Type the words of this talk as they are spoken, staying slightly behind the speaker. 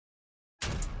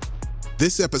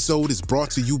This episode is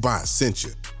brought to you by Essentia.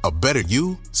 A better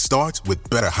you starts with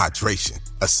better hydration.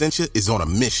 Essentia is on a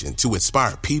mission to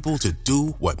inspire people to do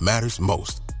what matters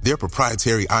most. Their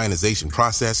proprietary ionization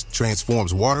process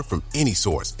transforms water from any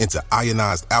source into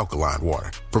ionized alkaline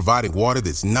water, providing water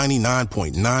that's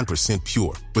 99.9%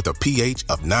 pure with a pH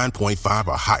of 9.5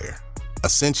 or higher.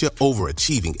 Essentia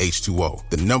overachieving H2O,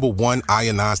 the #1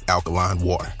 ionized alkaline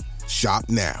water. Shop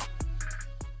now.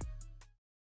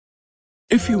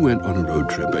 If you went on a road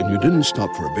trip and you didn't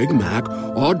stop for a Big Mac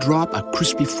or drop a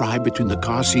crispy fry between the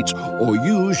car seats or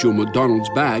use your McDonald's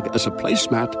bag as a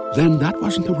placemat, then that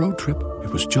wasn't a road trip.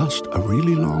 It was just a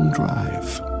really long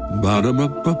drive.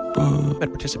 Ba-da-ba-ba-ba. At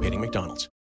participating McDonald's.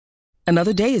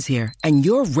 Another day is here, and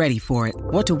you're ready for it.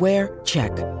 What to wear?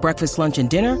 Check. Breakfast, lunch, and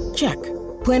dinner? Check.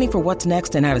 Planning for what's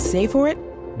next and how to save for it?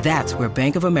 That's where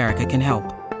Bank of America can help.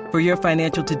 For your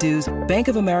financial to-dos, Bank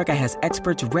of America has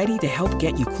experts ready to help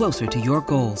get you closer to your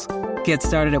goals. Get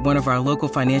started at one of our local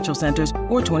financial centers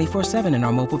or 24/7 in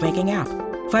our mobile banking app.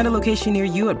 Find a location near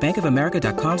you at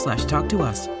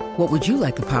bankofamerica.com/talktous. What would you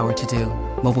like the power to do?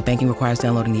 Mobile banking requires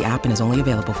downloading the app and is only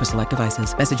available for select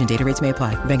devices. Message and data rates may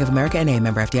apply. Bank of America N.A.,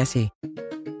 member FDIC.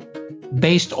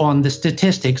 Based on the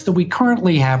statistics that we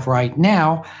currently have right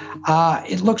now,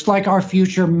 it looks like our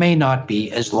future may not be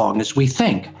as long as we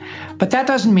think. But that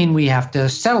doesn't mean we have to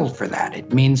settle for that.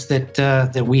 It means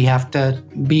that we have to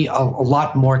be a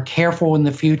lot more careful in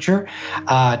the future,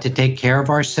 to take care of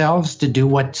ourselves, to do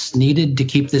what's needed to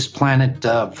keep this planet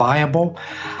viable.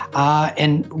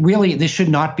 And really, this should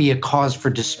not be a cause for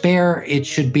despair. It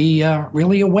should be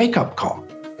really a wake-up call.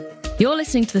 You're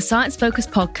listening to the Science Focus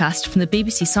podcast from the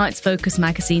BBC Science Focus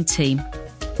magazine team.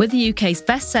 We're the UK's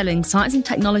best-selling Science and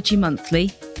Technology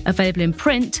Monthly, available in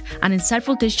print and in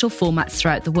several digital formats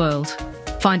throughout the world.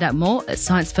 Find out more at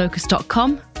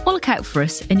sciencefocus.com or look out for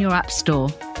us in your app store.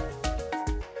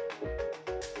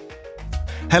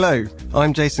 Hello,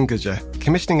 I'm Jason Goodger,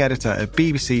 commissioning editor at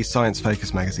BBC Science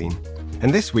Focus magazine.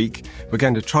 And this week, we're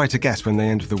going to try to guess when the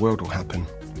end of the world will happen.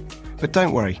 But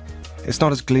don't worry, it's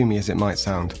not as gloomy as it might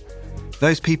sound.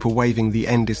 Those people waving the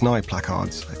end is nigh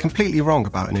placards are completely wrong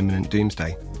about an imminent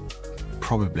doomsday.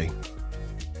 Probably.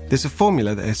 There's a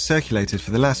formula that has circulated for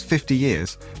the last 50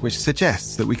 years which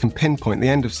suggests that we can pinpoint the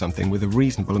end of something with a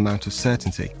reasonable amount of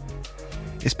certainty.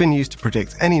 It's been used to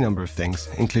predict any number of things,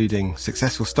 including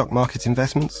successful stock market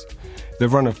investments, the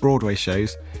run of Broadway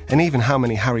shows, and even how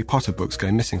many Harry Potter books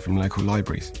go missing from local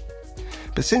libraries.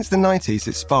 But since the 90s,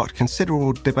 it's sparked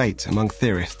considerable debate among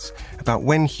theorists about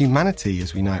when humanity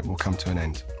as we know it will come to an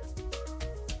end.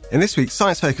 In this week's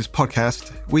Science Focus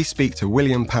podcast, we speak to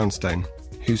William Poundstone,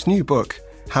 whose new book,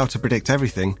 How to Predict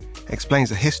Everything, explains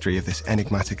the history of this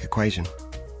enigmatic equation.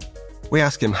 We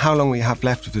ask him how long we have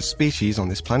left of the species on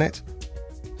this planet,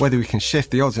 whether we can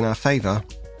shift the odds in our favour,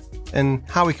 and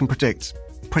how we can predict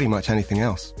pretty much anything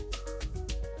else.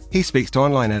 He speaks to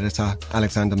online editor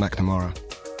Alexander McNamara.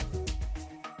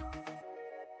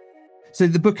 So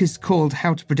the book is called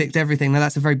How to Predict Everything. Now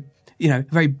that's a very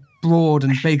broad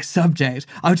and big subject.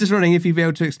 I was just wondering if you'd be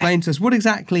able to explain to us what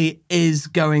exactly is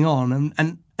going on.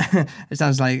 And it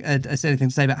sounds like a silly thing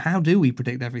to say, but how do we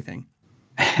predict everything?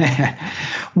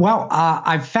 Well,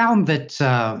 I've found that,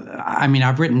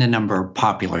 I've written a number of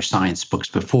popular science books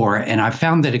before, and I've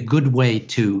found that a good way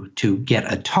to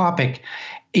get a topic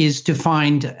is to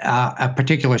find a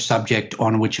particular subject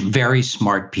on which very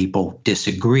smart people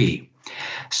disagree.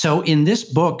 So in this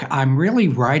book, I'm really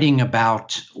writing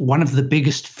about one of the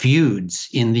biggest feuds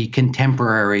in the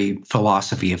contemporary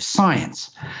philosophy of science.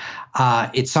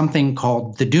 It's something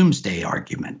called the doomsday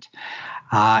argument.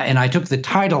 And I took the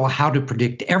title, How to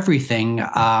Predict Everything,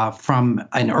 from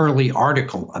an early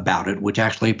article about it, which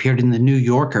actually appeared in the New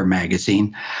Yorker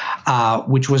magazine,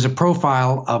 which was a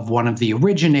profile of one of the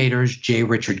originators, J.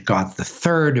 Richard Gott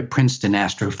III, a Princeton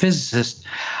astrophysicist,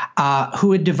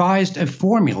 who had devised a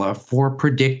formula for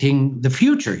predicting the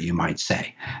future, you might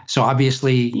say. So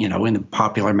obviously, in the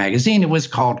popular magazine, it was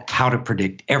called How to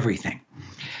Predict Everything.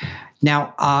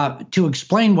 Now, to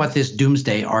explain what this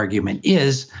doomsday argument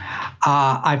is,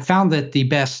 I found that the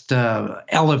best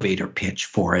elevator pitch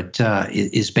for it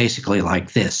is basically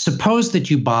like this. Suppose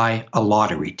that you buy a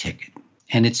lottery ticket,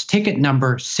 and it's ticket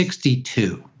number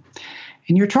 62,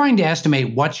 and you're trying to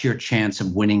estimate what's your chance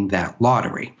of winning that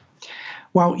lottery.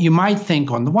 Well, you might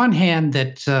think on the one hand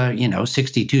that,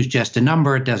 62 is just a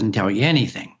number, it doesn't tell you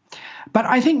anything. But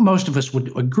I think most of us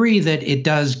would agree that it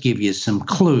does give you some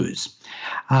clues.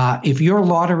 If your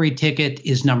lottery ticket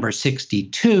is number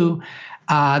 62,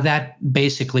 that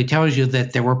basically tells you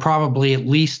that there were probably at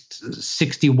least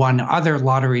 61 other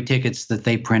lottery tickets that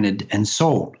they printed and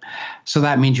sold. So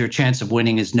that means your chance of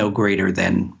winning is no greater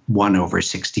than 1 over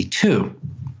 62.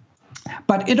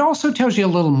 But it also tells you a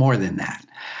little more than that.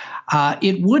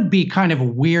 It would be kind of a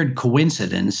weird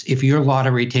coincidence if your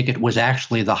lottery ticket was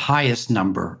actually the highest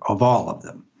number of all of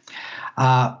them.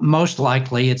 Most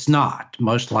likely it's not.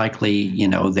 Most likely,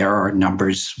 there are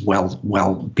numbers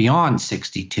well beyond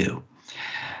 62.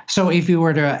 So if you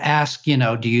were to ask,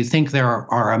 do you think there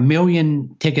are 1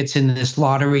 million tickets in this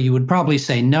lottery, you would probably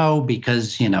say no,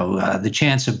 because, the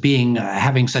chance of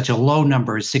having such a low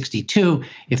number as 62,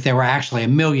 if there were actually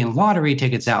 1 million lottery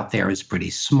tickets out there, is pretty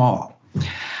small.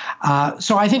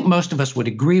 So I think most of us would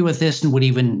agree with this and would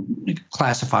even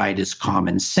classify it as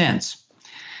common sense.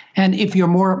 And if you're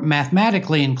more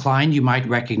mathematically inclined, you might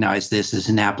recognize this as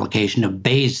an application of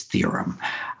Bayes' theorem,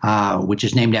 which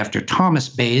is named after Thomas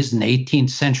Bayes, an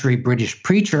 18th century British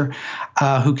preacher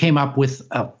who came up with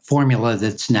a formula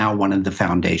that's now one of the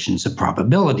foundations of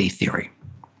probability theory.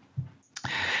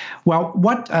 Well,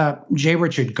 what J.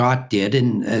 Richard Gott did,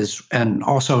 and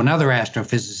also another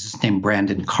astrophysicist named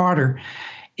Brandon Carter,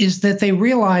 is that they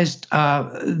realized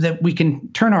that we can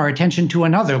turn our attention to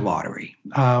another lottery,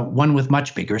 one with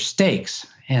much bigger stakes.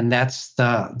 And that's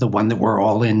the one that we're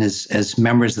all in as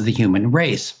members of the human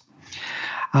race.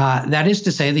 That is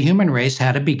to say, the human race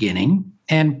had a beginning,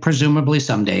 and presumably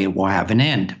someday it will have an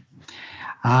end.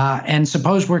 And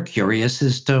suppose we're curious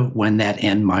as to when that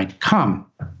end might come.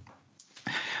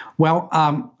 Well,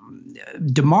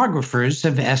 demographers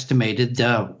have estimated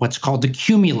what's called the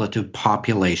cumulative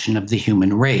population of the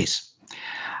human race.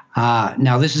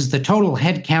 Now, this is the total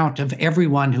head count of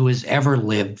everyone who has ever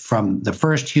lived from the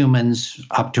first humans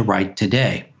up to right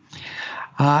today.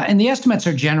 And the estimates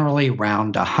are generally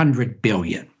around 100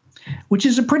 billion, which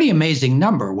is a pretty amazing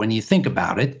number when you think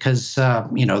about it, because,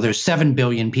 there's 7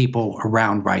 billion people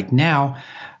around right now.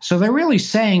 So they're really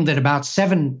saying that about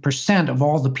 7% of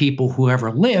all the people who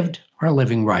ever lived are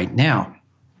living right now.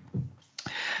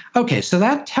 Okay, so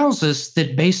that tells us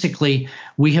that basically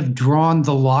we have drawn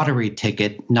the lottery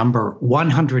ticket number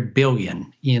 100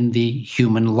 billion in the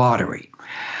human lottery.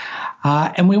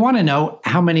 And we want to know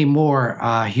how many more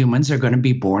humans are going to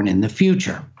be born in the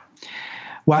future.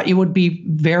 Well, it would be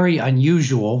very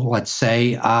unusual, let's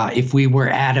say, if we were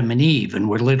Adam and Eve and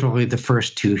we're literally the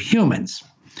first two humans,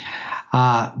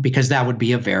 because that would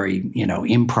be a very,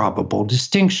 improbable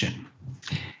distinction.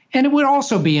 And it would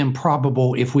also be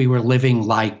improbable if we were living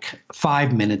like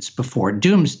 5 minutes before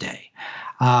doomsday,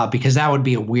 because that would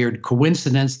be a weird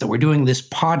coincidence that we're doing this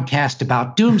podcast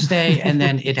about doomsday and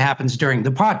then it happens during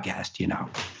the podcast,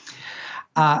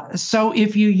 So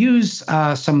if you use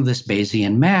some of this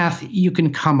Bayesian math, you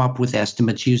can come up with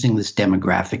estimates using this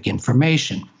demographic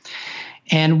information.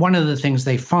 And one of the things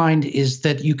they find is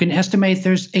that you can estimate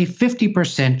there's a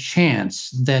 50%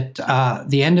 chance that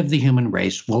the end of the human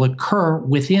race will occur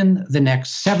within the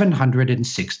next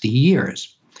 760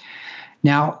 years.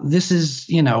 Now, this is,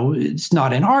 it's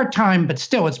not in our time, but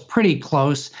still it's pretty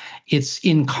close. It's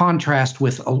in contrast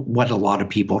with what a lot of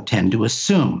people tend to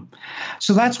assume.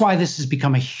 So that's why this has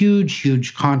become a huge,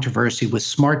 huge controversy with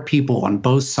smart people on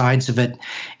both sides of it.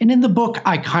 And in the book,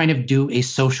 I kind of do a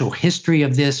social history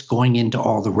of this, going into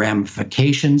all the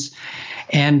ramifications.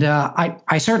 And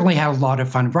I certainly had a lot of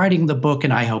fun writing the book,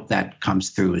 and I hope that comes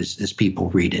through as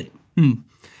people read it.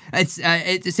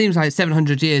 It seems like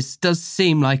 700 years does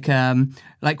seem like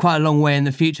quite a long way in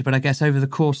the future, but I guess over the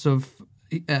course of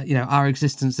our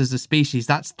existence as a species,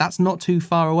 that's not too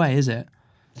far away, is it?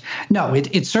 No,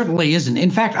 it certainly isn't. In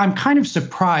fact, I'm kind of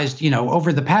surprised,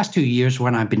 over the past 2 years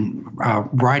when I've been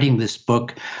writing this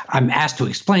book, I'm asked to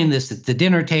explain this at the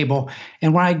dinner table.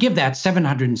 And when I give that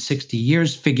 760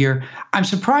 years figure, I'm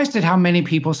surprised at how many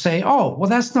people say, oh, well,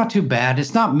 that's not too bad.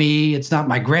 It's not me. It's not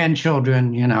my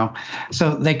grandchildren,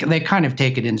 So they kind of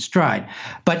take it in stride.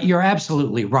 But you're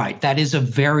absolutely right. That is a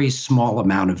very small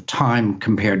amount of time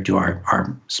compared to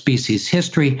our species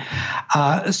history.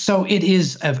 So it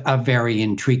is a very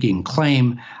intriguing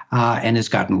claim and has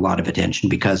gotten a lot of attention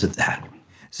because of that.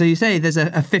 So you say there's a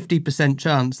 50%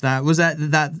 chance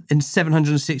that in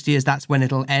 760 years, that's when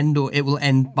it'll end, or it will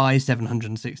end by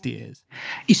 760 years?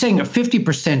 He's saying a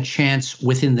 50% chance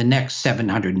within the next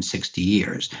 760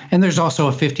 years. And there's also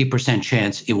a 50%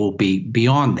 chance it will be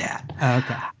beyond that. Oh,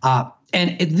 okay.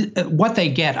 what they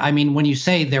get, I mean, when you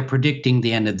say they're predicting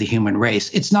the end of the human race,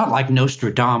 it's not like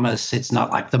Nostradamus. It's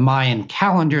not like the Mayan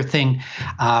calendar thing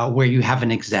where you have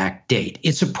an exact date.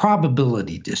 It's a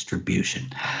probability distribution.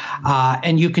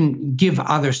 And you can give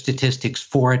other statistics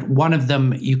for it. One of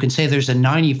them, you can say there's a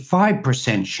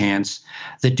 95% chance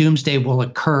that doomsday will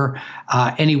occur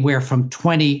anywhere from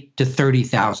 20 to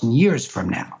 30,000 years from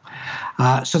now.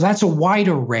 So that's a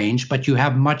wider range, but you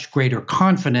have much greater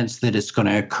confidence that it's going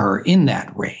to occur in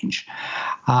that range.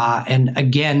 And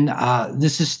again,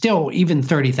 this is still, even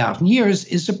 30,000 years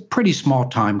is a pretty small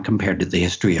time compared to the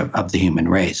history of the human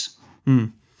race.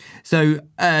 Mm. So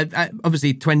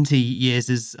obviously 20 years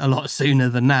is a lot sooner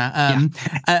than that.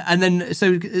 And then,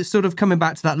 so sort of coming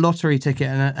back to that lottery ticket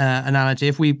analogy,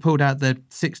 if we pulled out the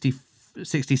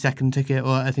 60-second ticket,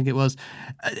 or I think it was,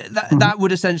 that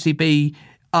would essentially be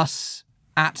us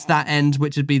at that end,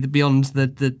 which would be beyond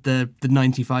the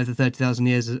 95 to 30,000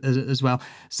 years as well.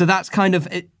 So that's kind of,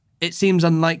 it seems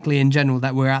unlikely in general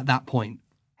that we're at that point.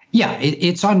 Yeah,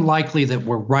 it's unlikely that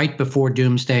we're right before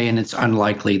doomsday, and it's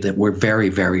unlikely that we're very,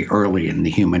 very early in the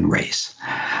human race.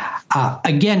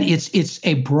 Again, it's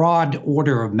a broad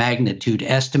order of magnitude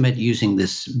estimate using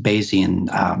this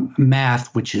Bayesian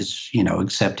math, which is,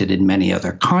 accepted in many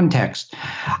other contexts.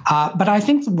 But I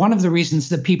think one of the reasons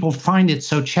that people find it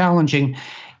so challenging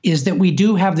is that we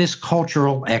do have this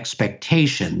cultural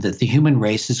expectation that the human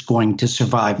race is going to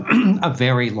survive a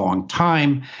very long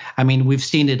time. I mean, we've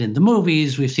seen it in the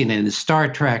movies, we've seen it in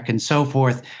Star Trek and so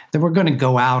forth, that we're going to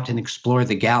go out and explore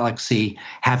the galaxy,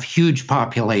 have huge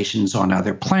populations on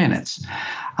other planets.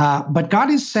 But God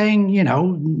is saying,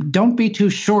 don't be too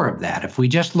sure of that. If we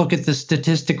just look at the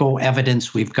statistical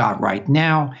evidence we've got right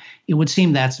now, it would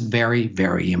seem that's very,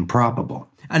 very improbable.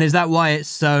 And is that why it's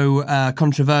so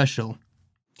controversial?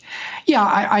 Yeah,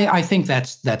 I think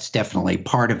that's definitely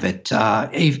part of it.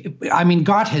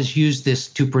 God has used this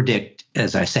to predict,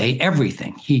 as I say,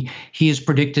 everything. He has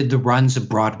predicted the runs of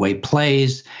Broadway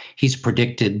plays. He's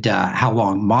predicted how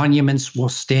long monuments will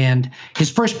stand. His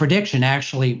first prediction,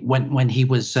 actually, when he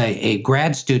was a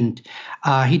grad student,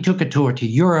 he took a tour to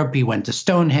Europe. He went to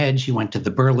Stonehenge. He went to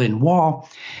the Berlin Wall.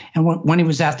 And when he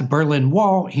was at the Berlin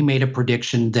Wall, he made a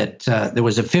prediction that there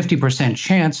was a 50%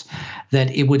 chance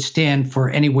that it would stand for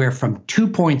anywhere from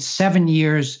 2.7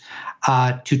 years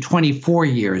to 24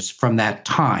 years from that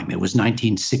time. It was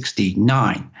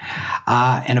 1969.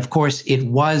 And of course, it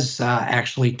was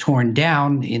actually torn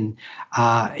down in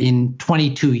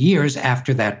 22 years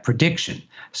after that prediction.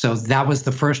 So that was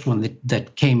the first one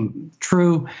that came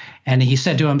true. And he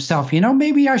said to himself,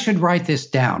 maybe I should write this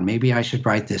down. Maybe I should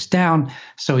write this down.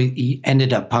 So he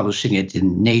ended up publishing it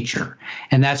in Nature.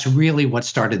 And that's really what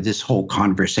started this whole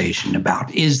conversation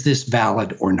about, is this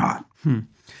valid or not?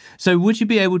 So would you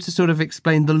be able to sort of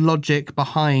explain the logic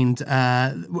behind,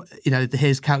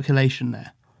 his calculation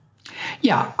there?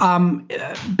 Yeah.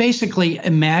 Basically,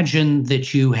 imagine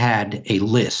that you had a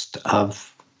list of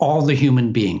all the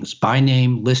human beings by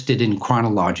name listed in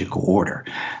chronological order.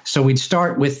 So we'd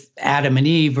start with Adam and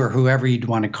Eve, or whoever you'd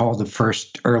want to call the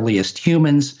first earliest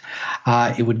humans.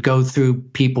 It would go through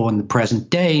people in the present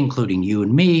day, including you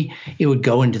and me. It would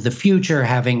go into the future,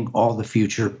 having all the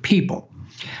future people.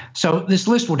 So this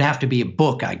list would have to be a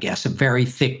book, I guess, a very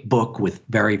thick book with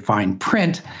very fine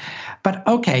print. But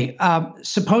okay,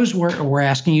 suppose we're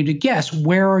asking you to guess,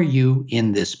 where are you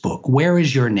in this book? Where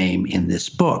is your name in this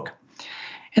book?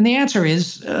 And the answer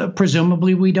is,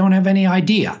 presumably, we don't have any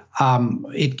idea.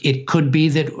 It could be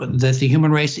that the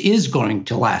human race is going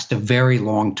to last a very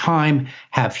long time,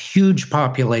 have huge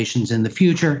populations in the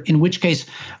future, in which case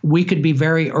we could be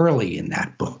very early in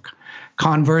that book.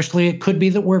 Conversely, it could be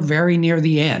that we're very near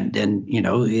the end and,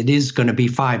 it is going to be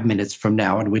 5 minutes from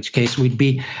now, in which case we'd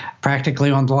be practically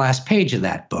on the last page of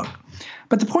that book.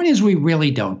 But the point is, we really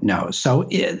don't know. So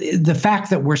the fact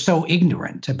that we're so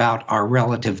ignorant about our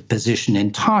relative position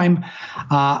in time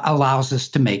allows us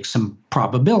to make some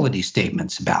probability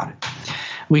statements about it.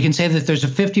 We can say that there's a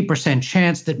 50%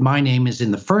 chance that my name is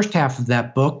in the first half of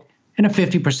that book and a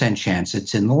 50% chance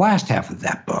it's in the last half of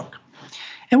that book.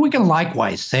 And we can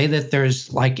likewise say that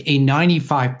there's like a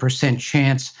 95%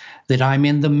 chance that I'm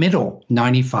in the middle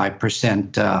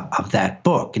 95% of that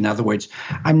book. In other words,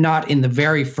 I'm not in the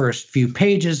very first few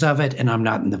pages of it, and I'm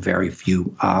not in the very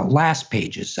few last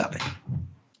pages of it.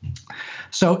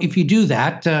 So if you do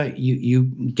that, you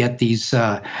get these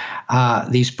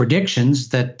predictions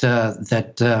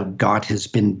that God has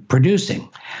been producing.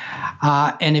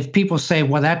 And if people say,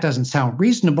 well, that doesn't sound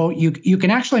reasonable, you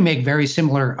can actually make very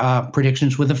similar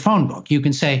predictions with a phone book. You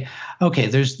can say, okay,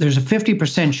 there's a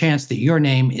 50% chance that your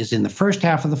name is in the first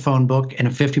half of the phone book and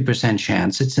a 50%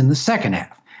 chance it's in the second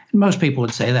half. Most people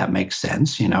would say that makes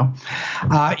sense, you know.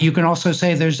 You can also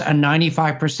say there's a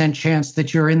 95% chance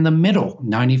that you're in the middle,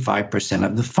 95%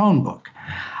 of the phone book.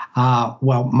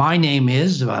 Well, my name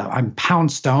is, I'm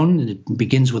Poundstone. It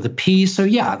begins with a P. So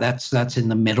yeah, that's in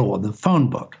the middle of the phone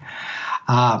book.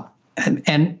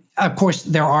 And of course,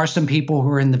 there are some people who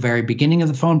are in the very beginning of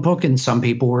the phone book and some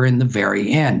people who are in the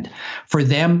very end. For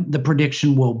them, the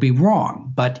prediction will be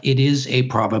wrong, but it is a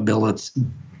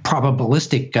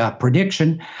probabilistic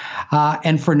prediction.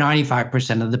 And for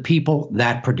 95% of the people,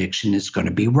 that prediction is going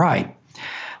to be right.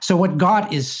 So what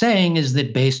Gott is saying is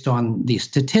that based on the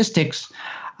statistics,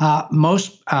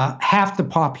 half the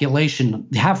population,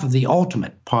 half of the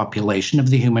ultimate population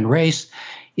of the human race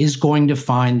is going to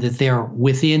find that they're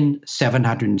within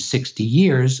 760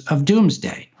 years of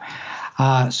doomsday.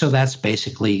 So that's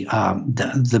basically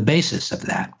the basis of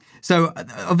that. So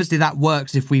obviously that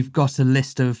works if we've got a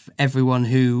list of everyone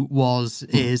who was,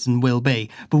 is, and will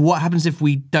be. But what happens if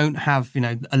we don't have,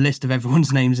 a list of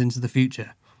everyone's names into the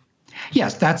future?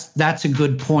 Yes, that's a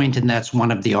good point, and that's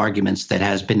one of the arguments that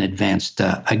has been advanced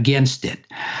against it.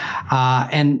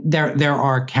 And there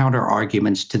are counter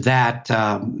arguments to that.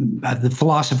 The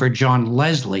philosopher John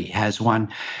Leslie has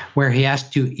one where he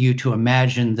asks you to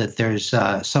imagine that there's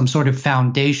some sort of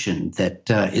foundation that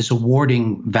is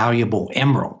awarding valuable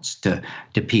emeralds to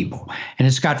people, and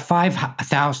it's got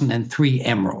 5,003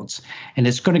 emeralds, and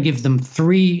it's going to give them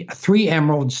three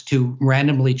emeralds to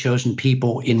randomly chosen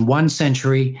people in 1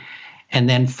 century. And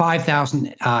then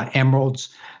 5,000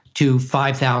 emeralds to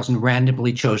 5,000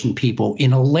 randomly chosen people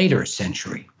in a later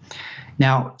century.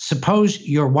 Now, suppose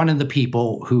you're one of the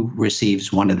people who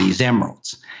receives one of these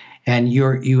emeralds, and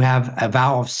you have a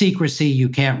vow of secrecy. You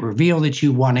can't reveal that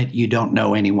you won it. You don't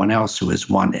know anyone else who has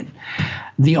won it.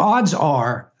 The odds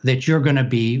are that you're going to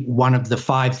be one of the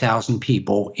 5,000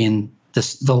 people in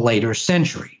the later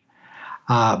century.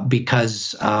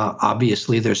 Because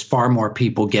obviously there's far more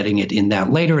people getting it in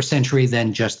that later century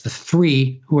than just the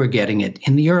 3 who are getting it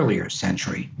in the earlier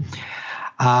century.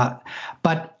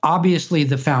 But obviously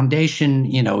the foundation,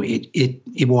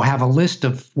 it will have a list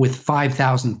with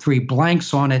 5,003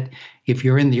 blanks on it. If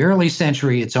you're in the early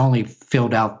century, it's only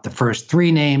filled out the first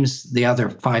 3 names. The other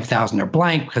 5,000 are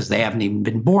blank because they haven't even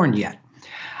been born yet.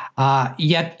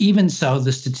 Yet even so,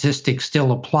 the statistics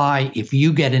still apply. If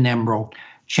you get an emerald,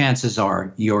 chances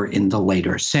are you're in the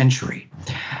later century.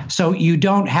 So you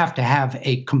don't have to have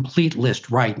a complete list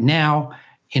right now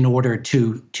in order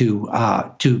to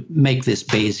make this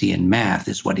Bayesian math,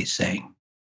 is what he's saying.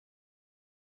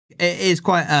 It is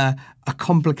quite a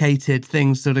complicated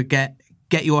thing to sort of get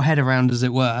your head around, as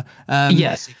it were.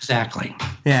 Yes, exactly.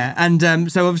 Yeah,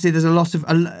 and so obviously there's a lot of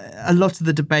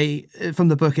the debate from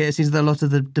the book. It seems that a lot of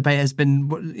the debate has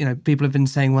been, people have been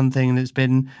saying one thing, and it's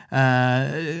been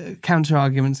counter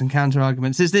arguments.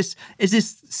 Is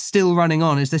this still running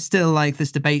on? Is there still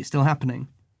this debate still happening?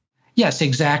 Yes,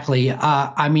 exactly.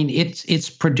 It's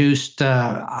produced,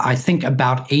 I think,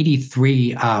 about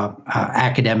 83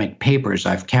 academic papers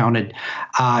I've counted,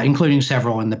 including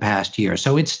several in the past year.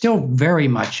 So it's still very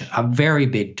much a very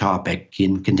big topic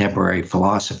in contemporary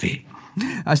philosophy.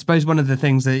 I suppose one of the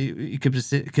things that you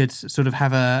could sort of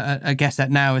have a guess at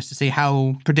now is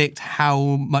to predict how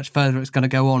much further it's going to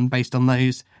go on based on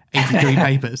those 83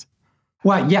 papers.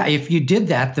 Well, yeah, if you did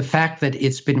that, the fact that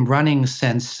it's been running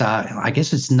since, I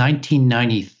guess it's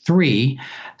 1993,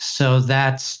 so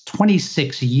that's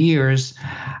 26 years,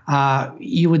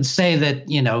 you would say that,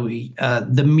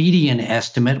 the median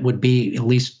estimate would be at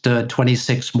least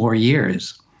 26 more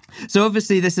years. So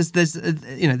obviously this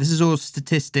is all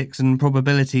statistics and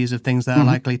probabilities of things that are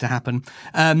likely to happen.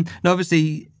 Now,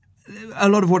 obviously, a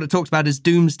lot of what it talks about is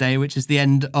doomsday, which is the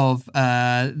end of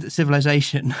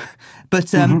civilization.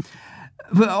 But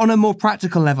on a more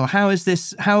practical level, how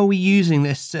are we using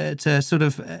this to sort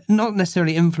of not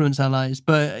necessarily influence our lives,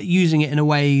 but using it in a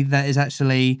way that is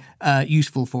actually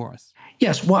useful for us?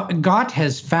 Yes, well, Gott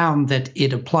has found that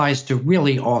it applies to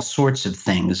really all sorts of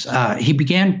things. He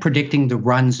began predicting the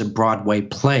runs of Broadway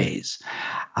plays.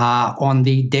 On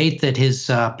the date that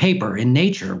his paper in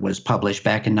Nature was published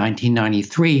back in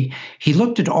 1993, he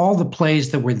looked at all the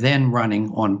plays that were then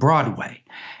running on Broadway.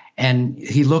 And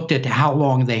he looked at how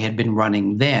long they had been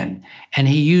running then. And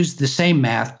he used the same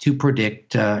math to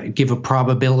predict, give a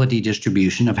probability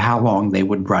distribution of how long they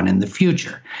would run in the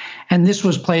future. And this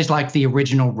was plays like the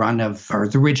original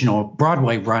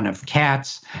Broadway run of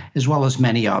Cats, as well as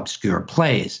many obscure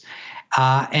plays.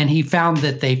 And he found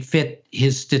that they fit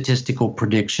his statistical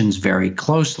predictions very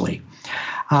closely.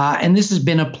 And this has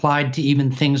been applied to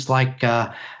even things like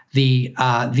the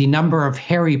number of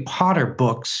Harry Potter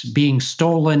books being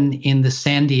stolen in the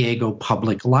San Diego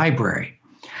Public Library.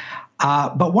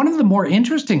 But one of the more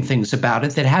interesting things about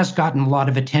it that has gotten a lot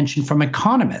of attention from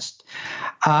economists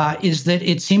is that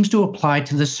it seems to apply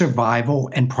to the survival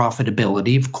and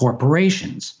profitability of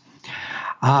corporations.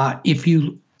 If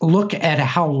you look at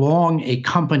how long a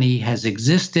company has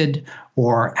existed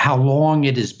or how long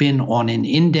it has been on an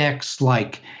index,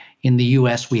 like in the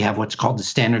US, we have what's called the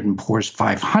Standard & Poor's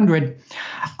 500.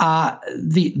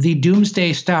 The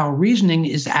doomsday style reasoning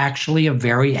is actually a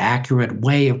very accurate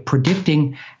way of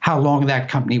predicting how long that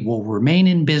company will remain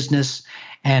in business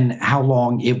and how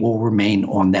long it will remain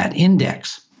on that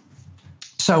index.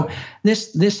 So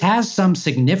this has some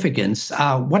significance.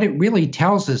 What it really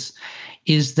tells us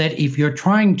is that if you're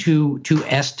trying to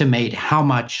estimate how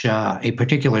much a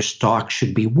particular stock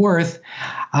should be worth,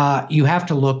 you have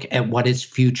to look at what its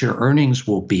future earnings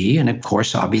will be. And of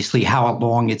course, obviously, how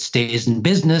long it stays in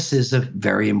business is a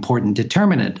very important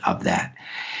determinant of that.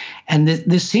 And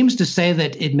this seems to say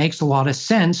that it makes a lot of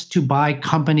sense to buy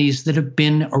companies that have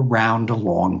been around a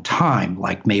long time,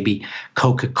 like maybe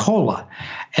Coca-Cola,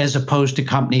 as opposed to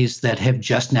companies that have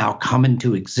just now come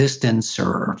into existence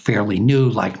or are fairly new,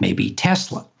 like maybe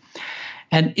Tesla.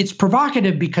 And it's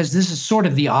provocative because this is sort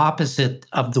of the opposite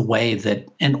of the way that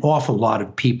an awful lot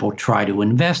of people try to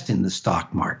invest in the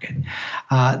stock market.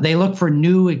 They look for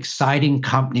new, exciting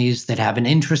companies that have an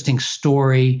interesting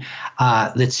story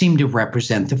that seem to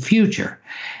represent the future.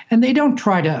 And they don't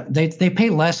try to, they pay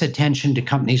less attention to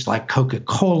companies like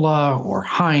Coca-Cola or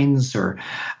Heinz or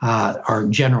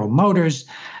General Motors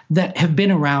that have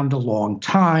been around a long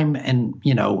time and,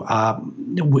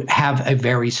 have a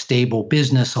very stable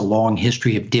business, a long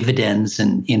history of dividends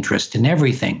and interest in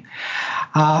everything.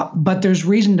 But there's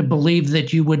reason to believe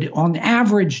that you would, on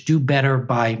average, do better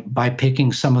by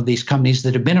picking some of these companies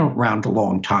that have been around a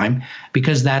long time,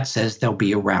 because that says they'll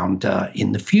be around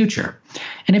in the future.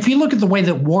 And if you look at the way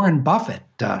that Warren Buffett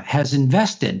has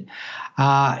invested,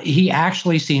 he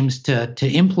actually seems to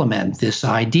implement this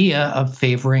idea of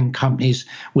favoring companies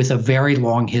with a very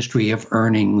long history of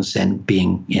earnings and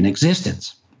being in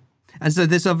existence. And so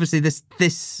this obviously this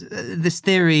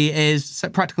theory is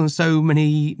practical in so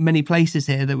many places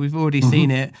here that we've already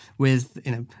seen it with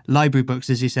library books,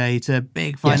 as you say, to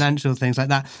big financial things like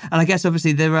that. And I guess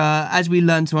obviously there are, as we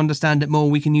learn to understand it more,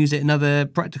 we can use it in other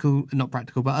not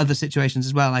practical, but other situations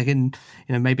as well, like in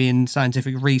maybe in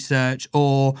scientific research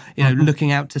or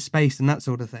looking out to space and that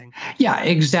sort of thing. Yeah,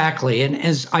 exactly. And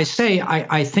as I say,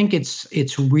 I think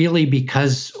it's really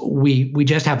because we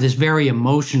just have this very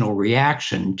emotional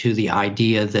reaction to the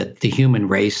idea that the human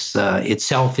race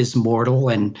itself is mortal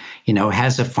and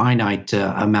has a finite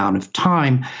amount of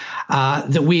time,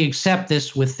 that we accept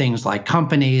this with things like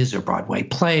companies or Broadway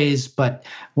plays. But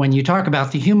when you talk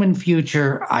about the human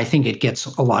future, I think it gets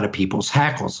a lot of people's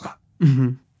hackles up. Mm-hmm.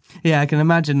 Yeah, I can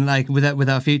imagine with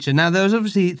our future. Now, there's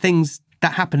obviously things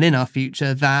that happen in our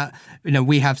future that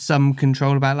we have some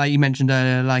control about, like you mentioned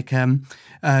earlier, like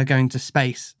going to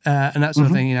space and that sort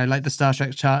of thing, like the Star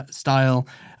Trek style,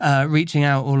 reaching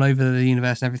out all over the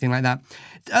universe and everything like that.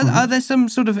 Are there some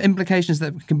sort of implications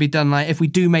that can be done, like if we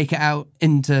do make it out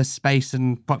into space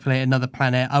and populate another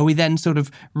planet, are we then sort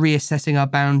of reassessing our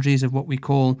boundaries of what we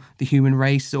call the human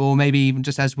race, or maybe even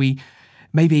just as we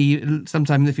maybe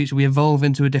sometime in the future we evolve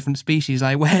into a different species,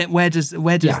 like where does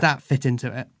that fit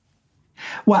into it?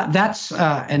 Well, that's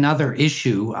another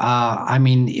issue.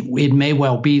 It may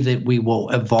well be that we will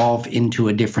evolve into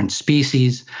a different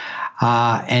species.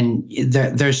 And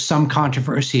there's some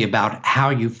controversy about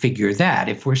how you figure that.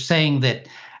 If we're saying that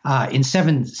in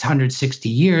 760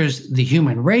 years, the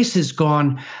human race is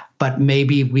gone, but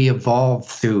maybe we evolved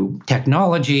through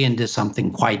technology into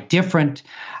something quite different,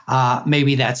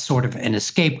 maybe that's sort of an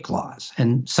escape clause.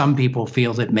 And some people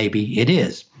feel that maybe it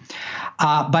is.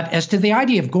 But as to the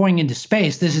idea of going into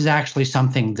space, this is actually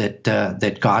something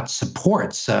that God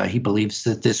supports. He believes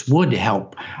that this would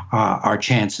help our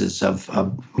chances of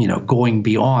going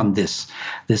beyond this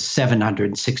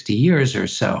 760 years or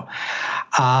so.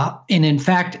 And in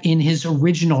fact, in his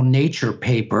original Nature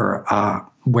paper,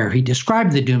 where he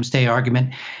described the doomsday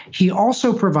argument, he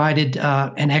also provided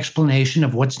an explanation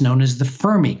of what's known as the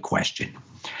Fermi question.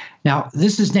 Now,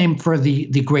 this is named for the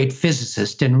great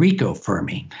physicist Enrico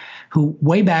Fermi, who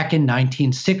way back in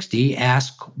 1960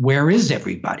 asked, "Where is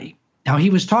everybody?" Now, he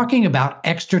was talking about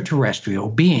extraterrestrial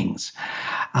beings.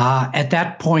 At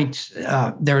that point,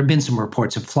 there had been some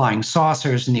reports of flying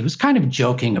saucers, and he was kind of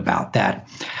joking about that.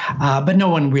 But no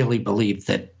one really believed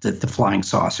that the flying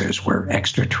saucers were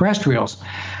extraterrestrials.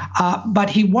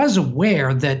 But he was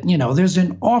aware that, there's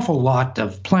an awful lot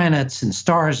of planets and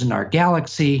stars in our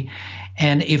galaxy,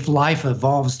 And if life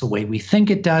evolves the way we think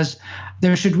it does,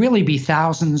 there should really be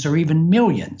thousands or even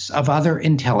millions of other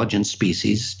intelligent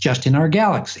species just in our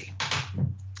galaxy.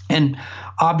 And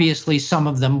obviously, some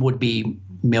of them would be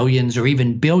millions or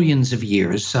even billions of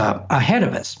years ahead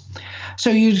of us. So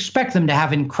you'd expect them to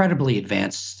have incredibly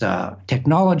advanced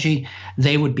technology.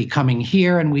 They would be coming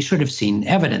here, and we should have seen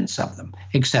evidence of them,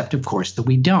 except, of course, that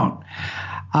we don't.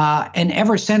 And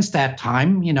ever since that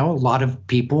time, a lot of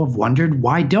people have wondered,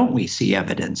 why don't we see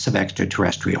evidence of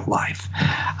extraterrestrial life?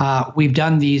 We've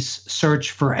done these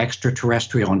search for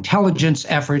extraterrestrial intelligence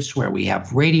efforts where we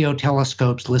have radio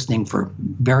telescopes listening for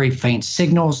very faint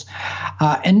signals,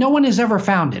 and no one has ever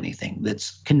found anything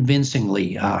that's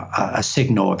convincingly a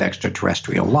signal of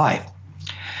extraterrestrial life.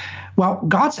 Well,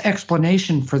 God's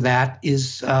explanation for that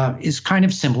is kind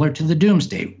of similar to the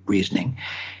doomsday reasoning.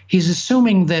 He's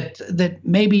assuming that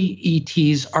maybe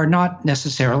ETs are not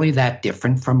necessarily that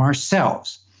different from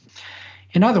ourselves.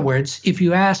 In other words, if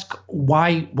you ask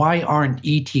why aren't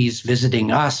ETs visiting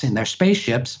us in their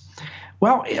spaceships,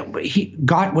 well,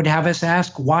 God would have us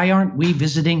ask, why aren't we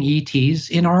visiting ETs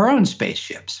in our own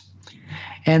spaceships?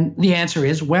 And the answer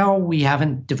is, well, we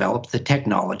haven't developed the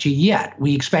technology yet.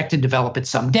 We expect to develop it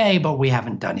someday, but we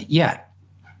haven't done it yet.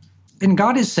 And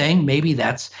God is saying maybe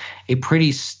that's a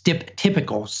pretty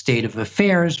typical state of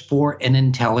affairs for an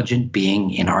intelligent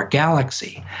being in our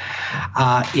galaxy.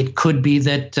 It could be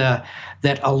that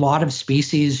a lot of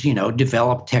species,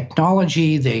 develop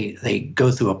technology. They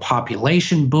go through a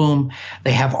population boom.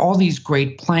 They have all these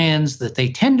great plans that they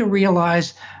tend to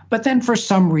realize, but then for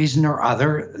some reason or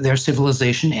other, their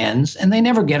civilization ends, and they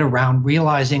never get around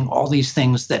realizing all these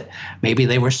things that maybe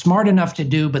they were smart enough to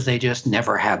do, but they just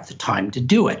never had the time to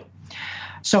do it.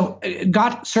 So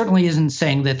God certainly isn't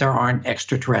saying that there aren't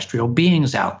extraterrestrial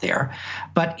beings out there,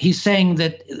 but he's saying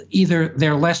that either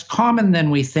they're less common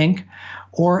than we think,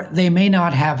 or they may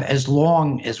not have as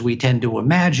long as we tend to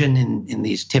imagine in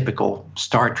these typical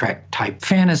Star Trek type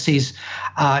fantasies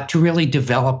to really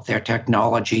develop their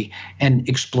technology and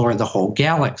explore the whole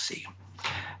galaxy.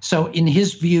 So in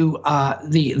his view,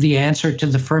 the answer to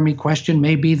the Fermi question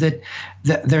may be that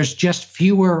there's just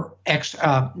fewer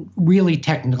really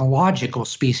technological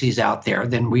species out there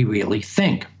than we really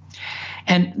think.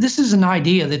 And this is an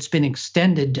idea that's been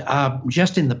extended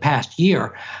just in the past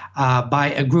year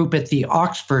by a group at the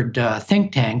Oxford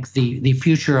think tank, the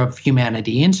Future of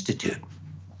Humanity Institute.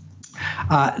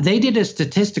 They did a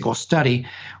statistical study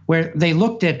where they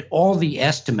looked at all the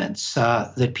estimates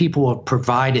that people have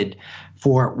provided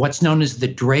for what's known as the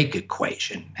Drake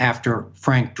equation, after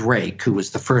Frank Drake, who was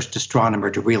the first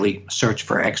astronomer to really search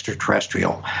for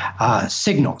extraterrestrial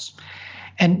signals.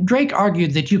 And Drake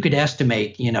argued that you could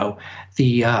estimate, the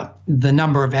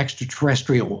number of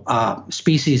extraterrestrial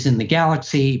species in the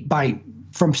galaxy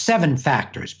from 7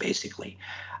 factors, basically.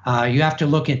 You have to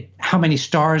look at how many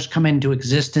stars come into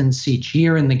existence each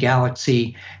year in the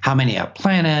galaxy, how many have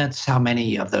planets, how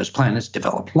many of those planets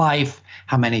develop life,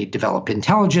 how many develop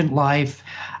intelligent life,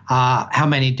 how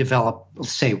many develop,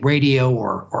 say, radio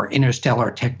or interstellar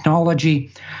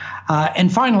technology,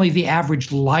 and finally, the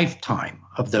average lifetime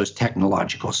of those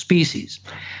technological species.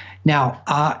 Now,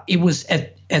 it was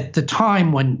at the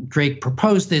time when Drake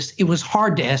proposed this, it was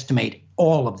hard to estimate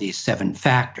all of these 7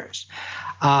 factors.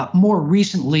 More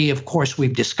recently, of course,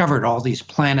 we've discovered all these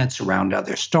planets around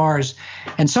other stars,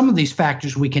 and some of these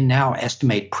factors we can now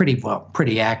estimate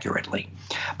pretty accurately.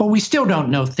 But we still don't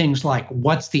know things like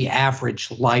what's the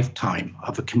average lifetime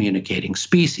of a communicating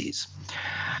species.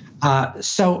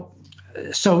 So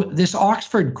this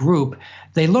Oxford group,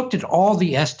 they looked at all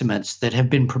the estimates that have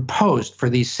been proposed for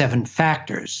these 7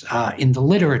 factors in the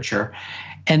literature,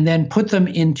 and then put them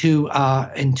into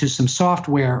some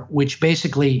software, which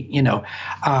basically,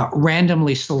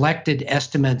 randomly selected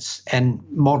estimates and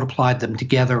multiplied them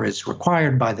together as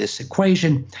required by this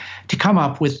equation to come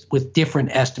up with different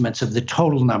estimates of the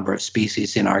total number of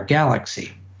species in our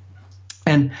galaxy.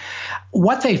 And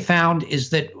what they found is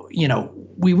that,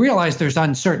 we realize there's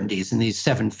uncertainties in these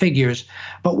 7 figures,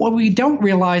 but what we don't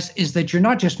realize is that you're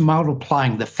not just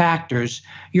multiplying the factors,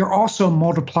 you're also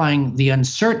multiplying the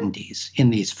uncertainties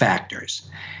in these factors.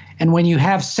 And when you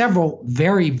have several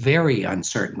very, very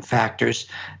uncertain factors,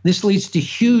 this leads to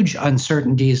huge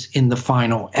uncertainties in the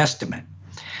final estimate.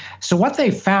 So what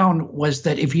they found was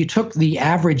that if you took the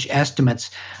average estimates,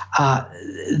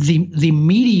 the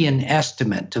median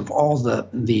estimate of all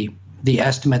the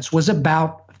estimates was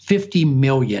about 50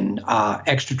 million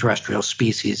extraterrestrial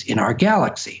species in our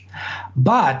galaxy.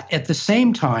 But at the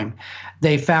same time,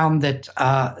 they found that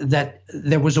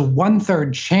there was a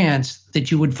 1/3 chance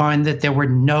that you would find that there were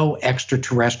no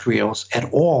extraterrestrials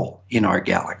at all in our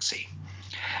galaxy.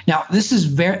 Now, this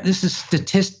is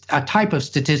a type of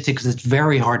statistics that's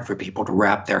very hard for people to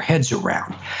wrap their heads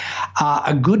around.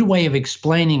 A good way of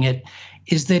explaining it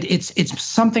is that it's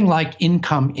something like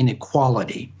income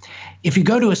inequality. If you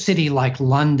go to a city like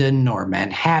London or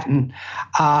Manhattan,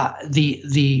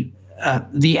 the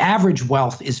average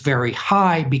wealth is very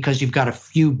high because you've got a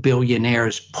few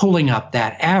billionaires pulling up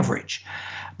that average.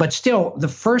 But still, the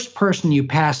first person you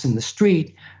pass in the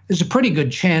street, there's a pretty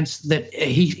good chance that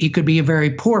he could be a very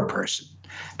poor person,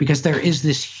 because there is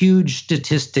this huge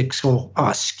statistical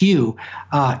skew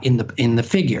in the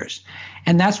figures.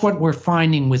 And that's what we're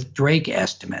finding with Drake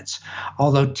estimates.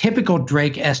 Although typical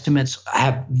Drake estimates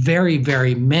have very,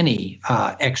 very many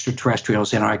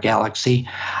extraterrestrials in our galaxy,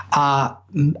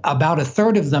 about a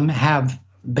third of them have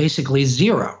basically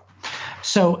zero.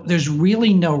 So there's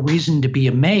really no reason to be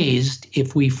amazed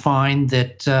if we find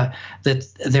that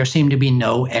there seem to be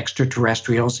no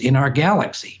extraterrestrials in our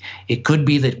galaxy. It could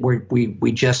be that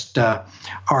we just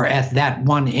are at that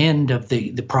one end of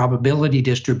the probability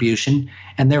distribution,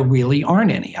 and there really aren't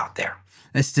any out there.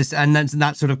 It's just, and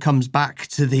that sort of comes back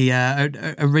to the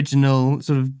original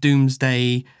sort of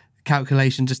doomsday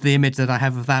calculation, just the image that I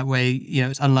have of that, where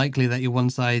it's unlikely that you're one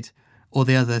side or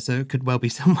the other, so it could well be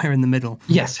somewhere in the middle.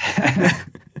 Yes.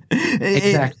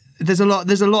 Exactly. There's a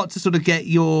lot to sort of get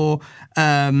your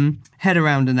head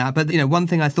around in that. But one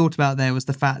thing I thought about there was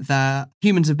the fact that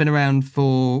humans have been around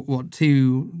for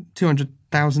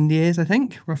 200,000 years, I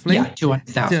think, roughly. Yeah,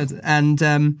 200,000.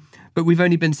 And but we've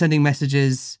only been sending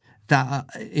messages that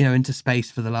into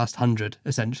space for the last 100,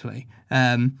 essentially.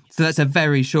 So that's a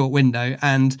very short window,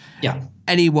 and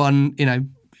anyone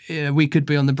we could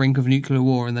be on the brink of nuclear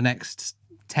war in the next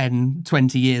 10,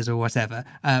 20 years or whatever,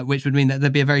 which would mean that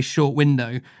there'd be a very short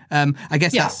window. I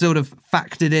guess that's sort of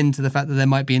factored into the fact that there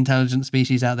might be intelligent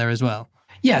species out there as well.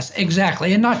 Yes,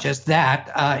 exactly. And not just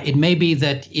that. It may be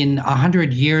that in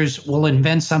 100 years, we'll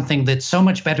invent something that's so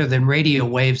much better than radio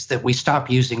waves that we stop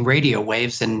using radio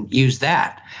waves and use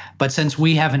that. But since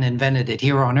we haven't invented it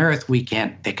here on Earth, we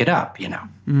can't pick it up,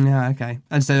 Yeah, okay.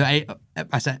 And so I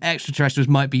said extraterrestrials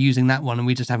might be using that one, and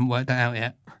we just haven't worked that out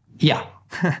yet. Yeah.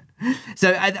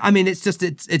 So, I mean,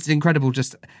 it's incredible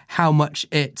just how much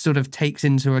it sort of takes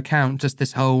into account just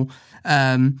this whole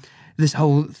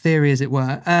theory, as it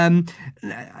were. And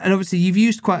obviously you've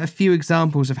used quite a few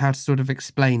examples of how to sort of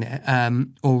explain it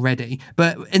already.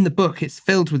 But in the book, it's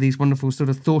filled with these wonderful sort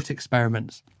of thought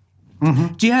experiments.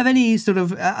 Mm-hmm. Do you have any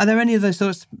are there any of those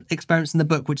sorts of experiments in the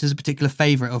book which is a particular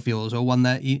favourite of yours, or one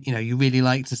that you really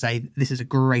like to say, this is a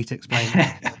great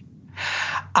experiment?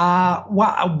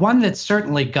 Well, one that's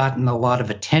certainly gotten a lot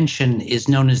of attention is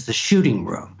known as the shooting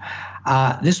room.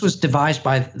 This was devised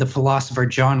by the philosopher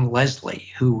John Leslie,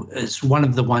 who is one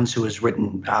of the ones who has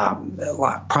written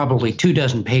probably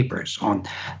 24 papers on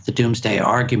the doomsday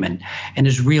argument, and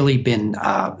has really been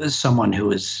someone who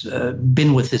has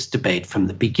been with this debate from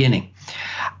the beginning.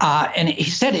 And he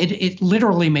said it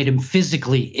literally made him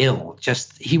physically ill.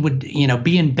 Just he would,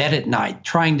 be in bed at night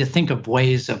trying to think of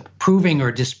ways of proving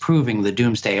or disproving the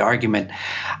doomsday argument,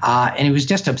 and he was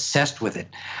just obsessed with it.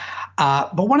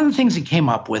 But one of the things he came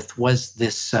up with was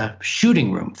this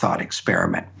shooting room thought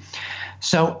experiment.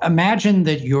 So imagine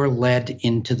that you're led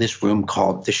into this room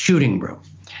called the shooting room.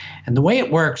 And the way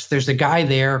it works, there's a guy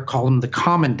there, call him the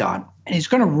commandant, and he's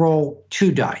going to roll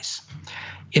 2 dice.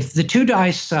 If the 2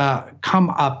 dice come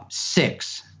up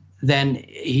 6, then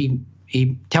he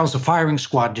tells the firing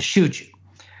squad to shoot you.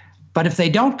 But if they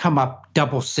don't come up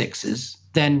double 6s,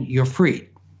 then you're freed.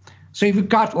 So you've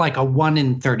got like a 1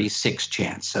 in 36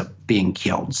 chance of being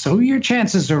killed. So your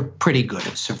chances are pretty good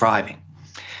of surviving.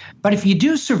 But if you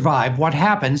do survive, what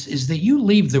happens is that you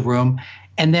leave the room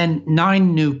and then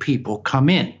 9 new people come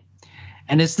in.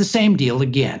 And it's the same deal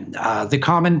again. The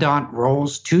commandant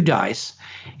rolls 2 dice.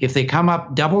 If they come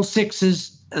up double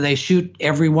 6s, they shoot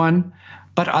everyone,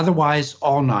 but otherwise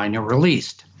all 9 are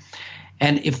released.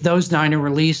 And if those 9 are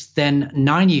released, then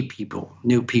 90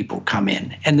 new people come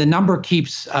in. And the number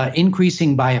keeps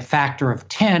increasing by a factor of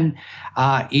 10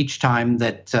 each time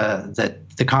that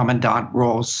the commandant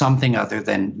rolls something other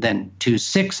than 2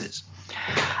 6s.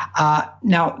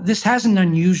 Now, this has an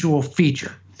unusual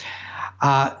feature.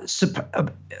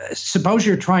 Suppose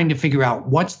you're trying to figure out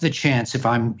what's the chance if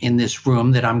I'm in this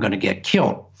room that I'm going to get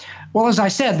killed. Well, as I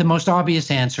said, the most obvious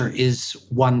answer is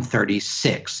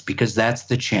 136, because that's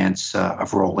the chance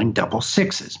of rolling double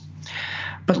 6s.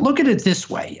 But look at it this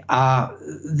way: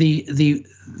 the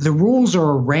rules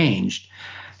are arranged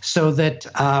so that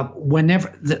when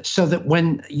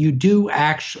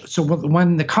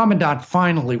the commandant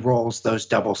finally rolls those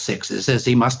double 6s, as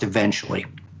he must eventually,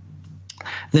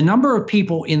 the number of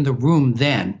people in the room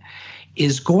then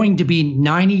is going to be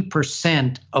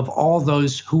 90% of all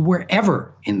those who were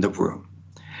ever in the room.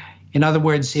 In other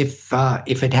words, if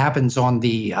it happens on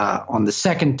the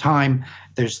second time,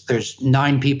 there's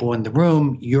 9 people in the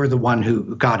room, you're the one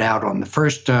who got out on the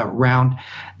first round,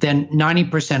 then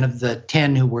 90% of the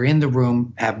 10 who were in the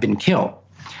room have been killed.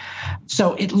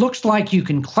 So it looks like you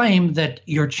can claim that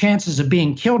your chances of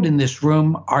being killed in this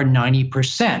room are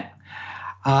 90%.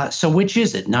 So which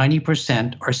is it,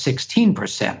 90% or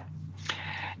 16%?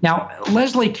 Now,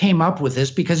 Leslie came up with this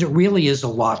because it really is a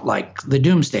lot like the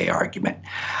doomsday argument.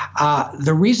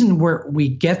 The reason we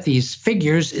get these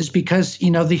figures is because,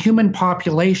 the human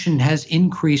population has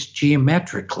increased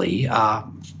geometrically,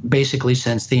 basically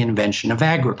since the invention of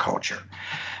agriculture.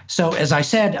 So as I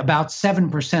said, about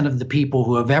 7% of the people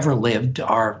who have ever lived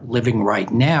are living right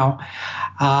now.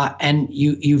 And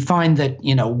you find that,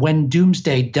 when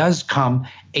doomsday does come,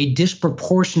 a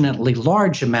disproportionately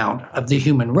large amount of the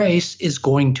human race is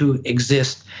going to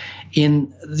exist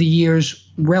in the years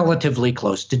relatively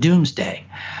close to doomsday.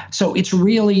 So it's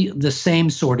really the same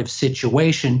sort of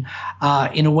situation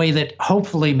in a way that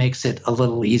hopefully makes it a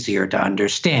little easier to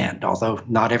understand, although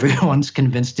not everyone's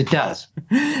convinced it does.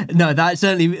 No, that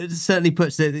certainly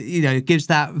puts it, gives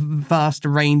that vast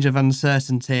range of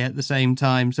uncertainty at the same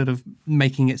time, sort of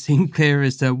making it seem clear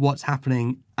as to what's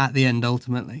happening at the end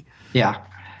ultimately. Yeah.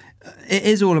 It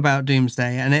is all about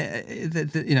doomsday,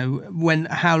 and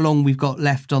how long we've got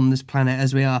left on this planet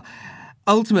as we are.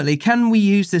 Ultimately, can we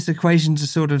use this equation to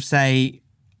sort of say,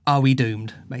 are we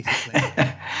doomed, basically?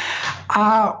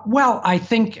 Well, I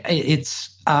think it's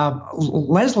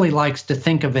Leslie likes to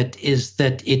think of it is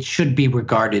that it should be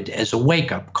regarded as a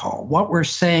wake-up call. What we're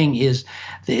saying is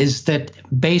that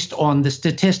based on the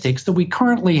statistics that we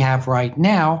currently have right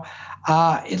now,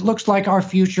 it looks like our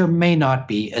future may not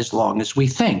be as long as we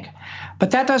think.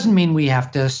 But that doesn't mean we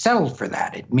have to settle for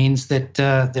that. It means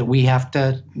that we have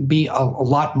to be a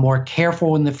lot more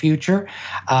careful in the future,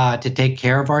 to take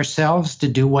care of ourselves, to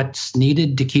do what's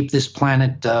needed to keep this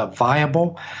planet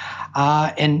viable.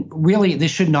 And really,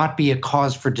 this should not be a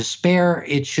cause for despair.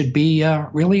 It should be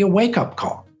really a wake-up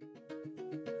call.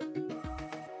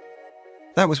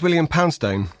 That was William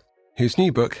Poundstone, whose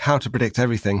new book, How to Predict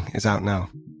Everything, is out now.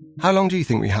 How long do you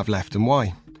think we have left and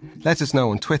why? Let us know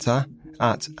on Twitter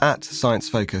at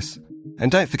ScienceFocus.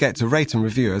 And don't forget to rate and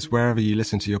review us wherever you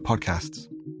listen to your podcasts.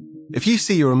 If you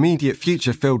see your immediate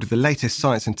future filled with the latest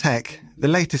science and tech, the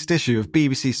latest issue of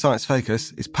BBC Science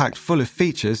Focus is packed full of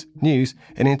features, news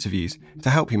and interviews to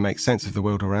help you make sense of the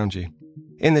world around you.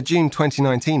 In the June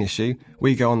 2019 issue,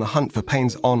 we go on the hunt for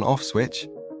pain's on-off switch,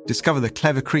 discover the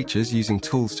clever creatures using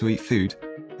tools to eat food,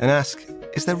 and ask,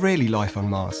 is there really life on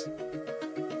Mars?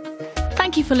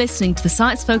 Thank you for listening to the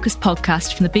Science Focus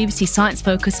podcast from the BBC Science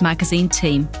Focus magazine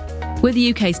team. We're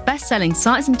the UK's best-selling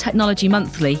science and technology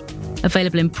monthly,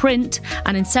 available in print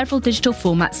and in several digital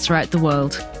formats throughout the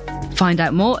world. Find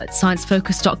out more at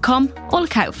sciencefocus.com or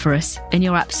look out for us in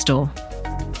your app store.